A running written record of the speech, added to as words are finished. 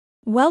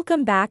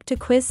Welcome back to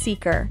Quiz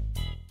Seeker.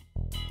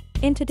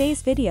 In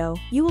today's video,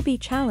 you will be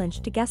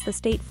challenged to guess the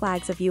state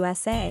flags of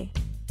USA.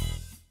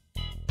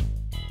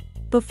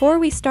 Before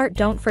we start,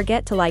 don't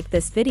forget to like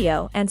this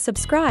video and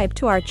subscribe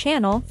to our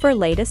channel for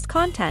latest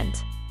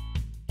content.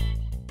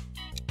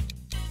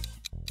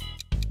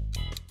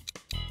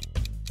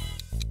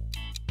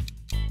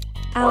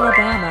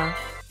 Alabama,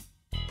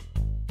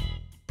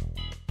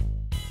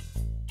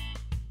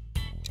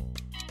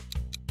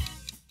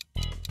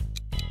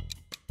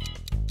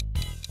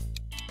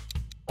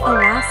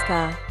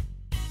 Alaska,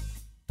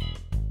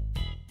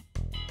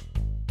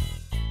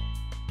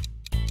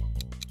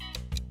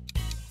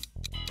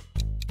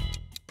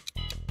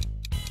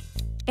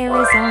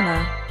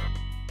 Arizona,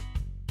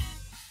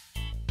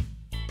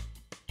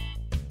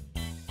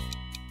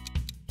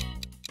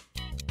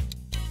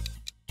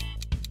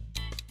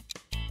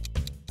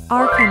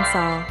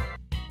 Arkansas,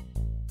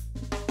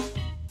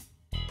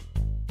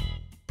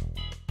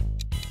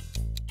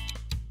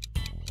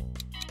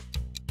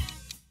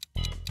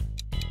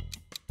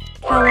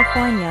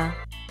 California,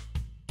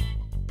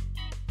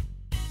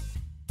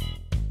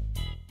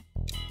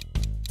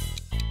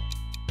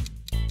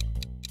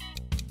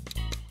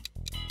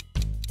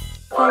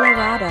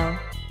 Colorado,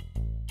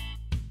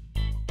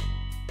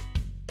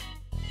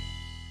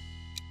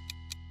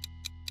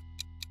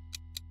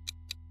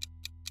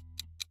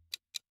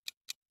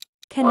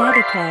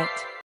 Connecticut,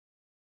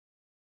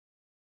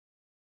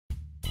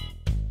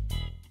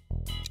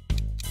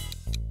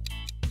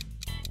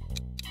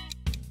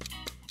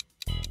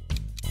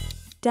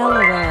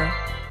 Delaware,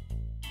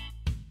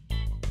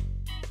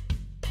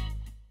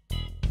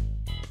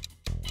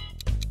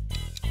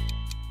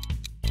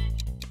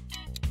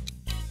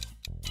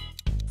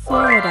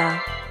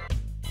 Florida,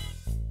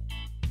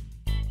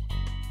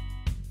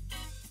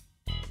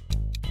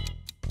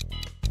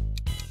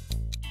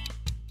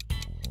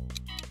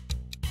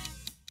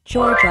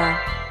 Georgia,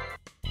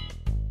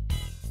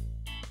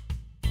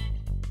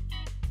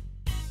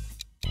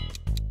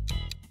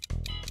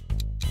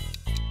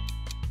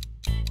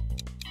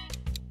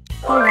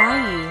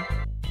 Hawaii,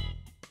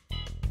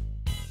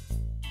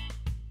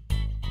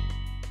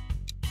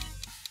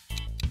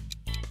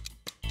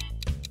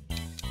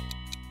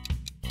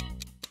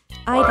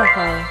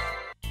 Idaho,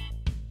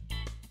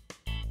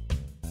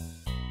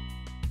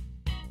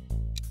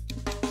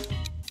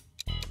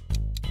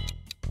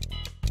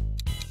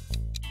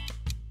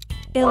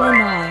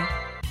 Illinois,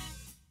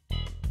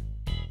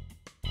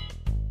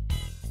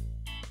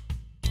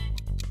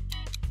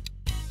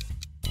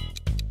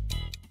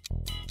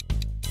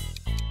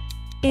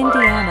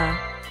 Indiana,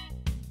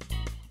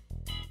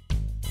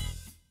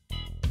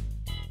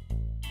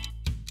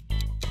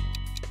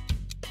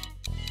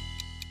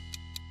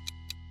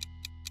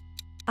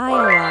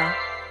 Iowa,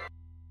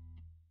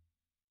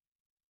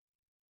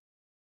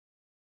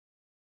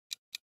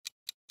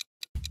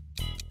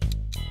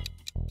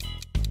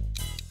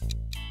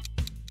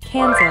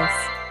 Kansas,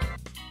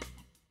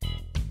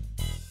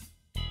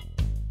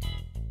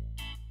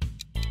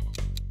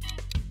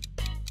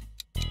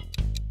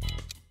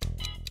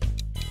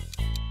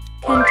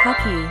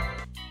 Kentucky,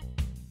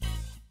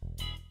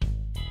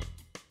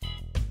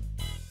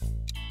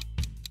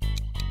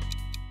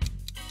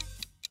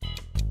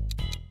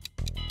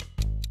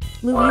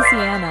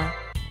 Louisiana,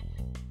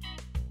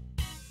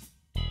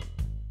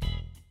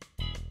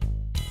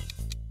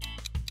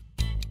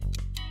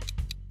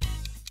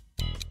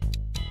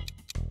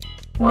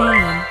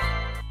 Maine,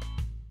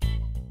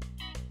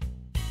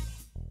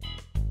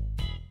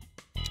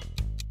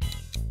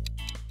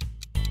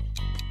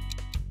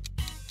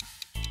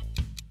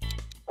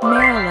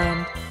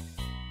 Maryland,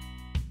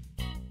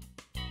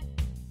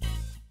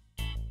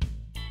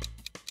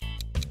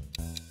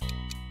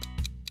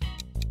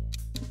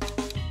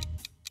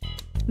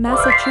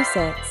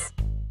 Massachusetts,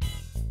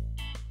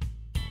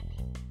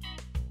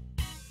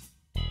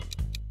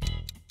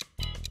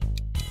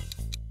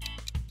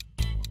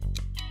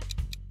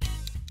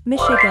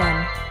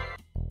 Michigan,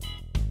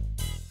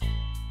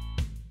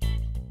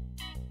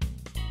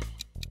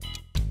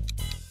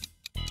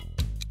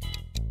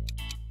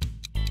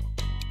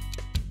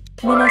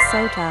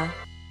 Minnesota,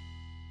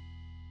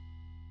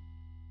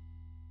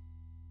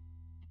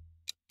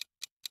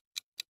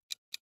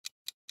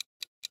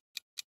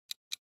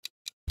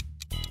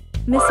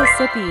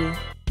 Mississippi,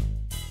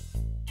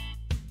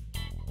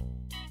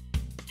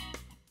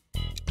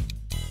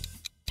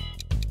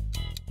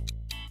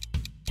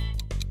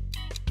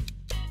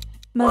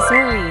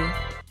 Missouri,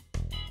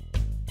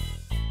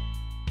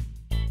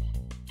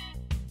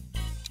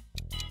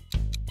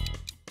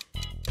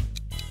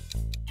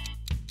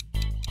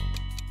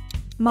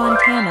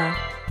 Montana,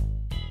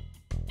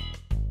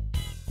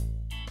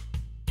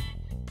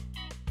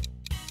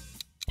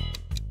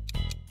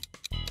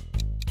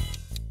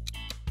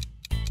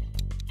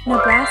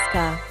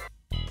 Nebraska,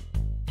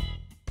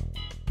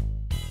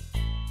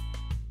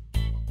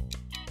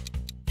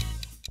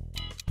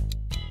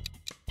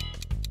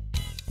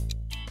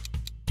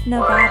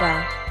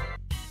 Nevada,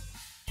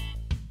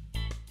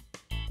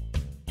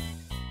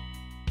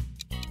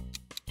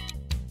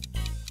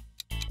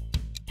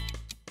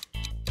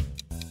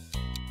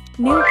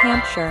 New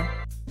Hampshire,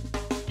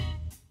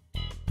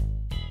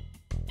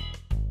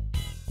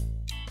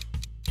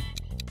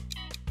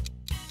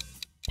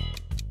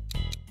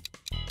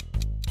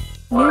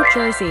 New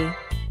Jersey,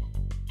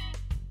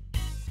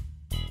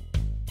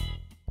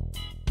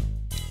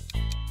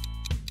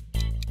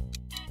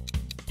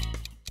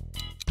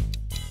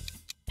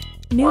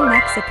 New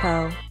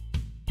Mexico,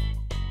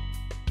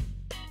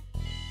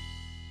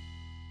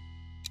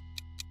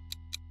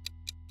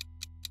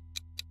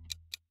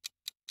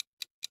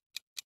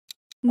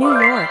 New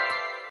York,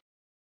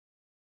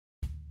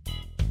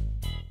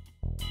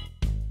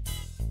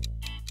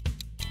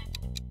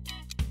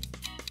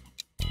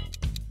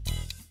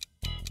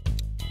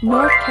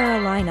 North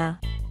Carolina,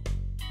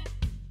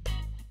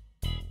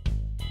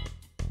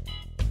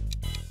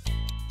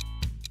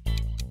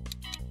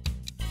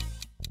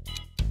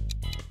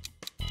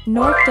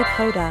 North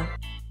Dakota,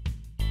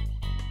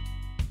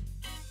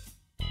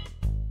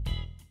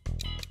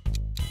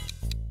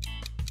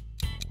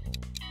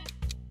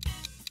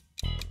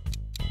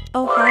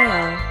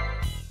 Ohio,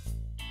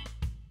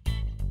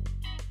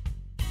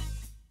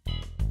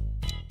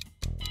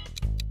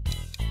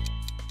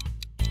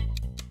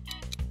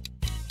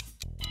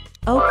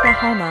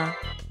 Oklahoma,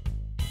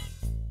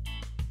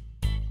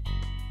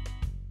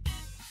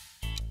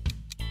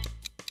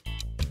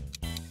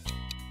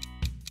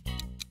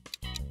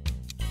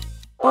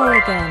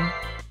 Oregon,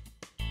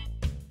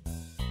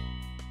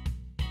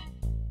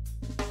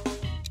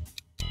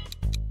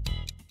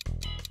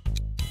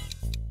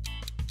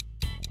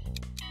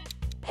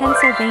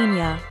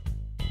 Pennsylvania,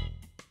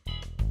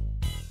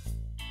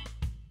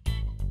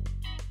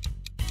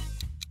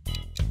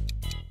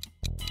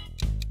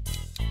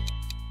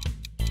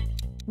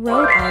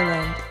 Rhode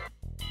Island,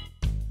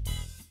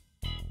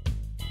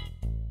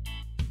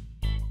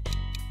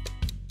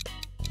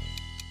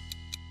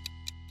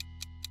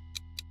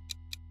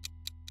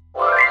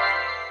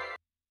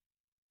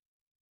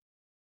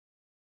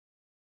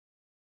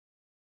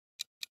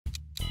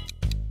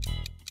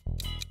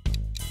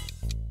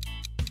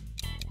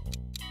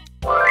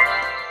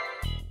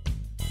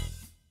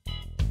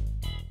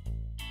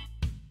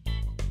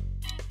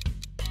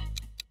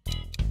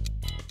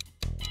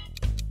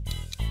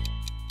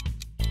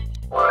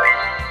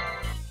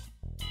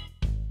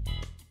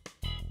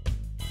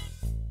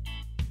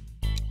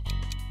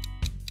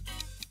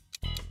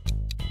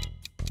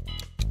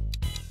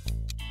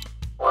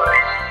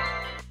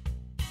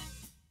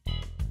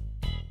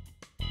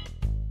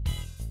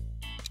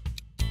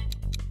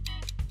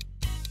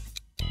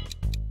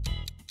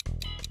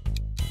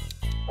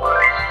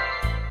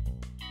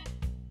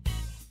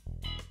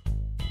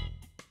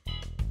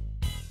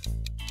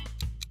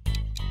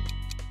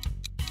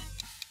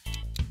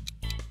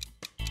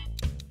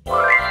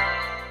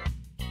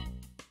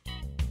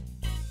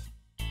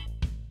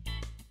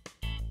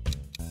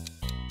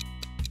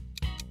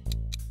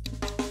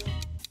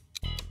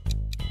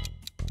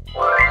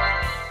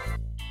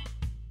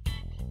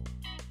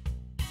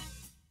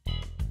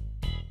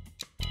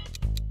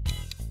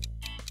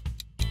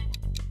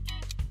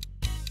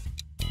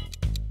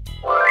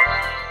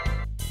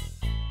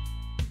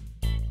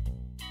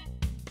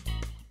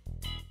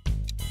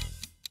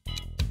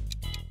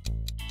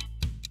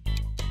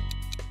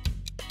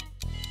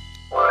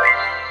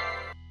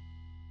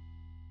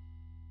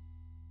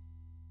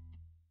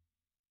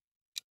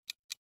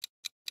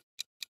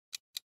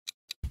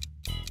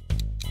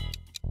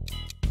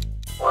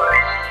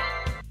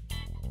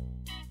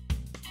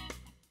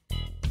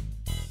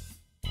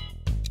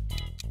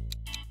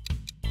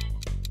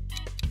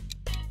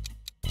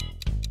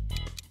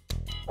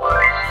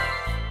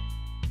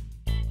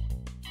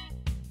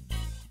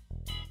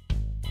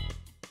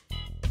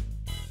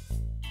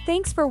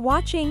 Thanks for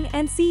watching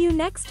and see you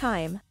next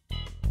time.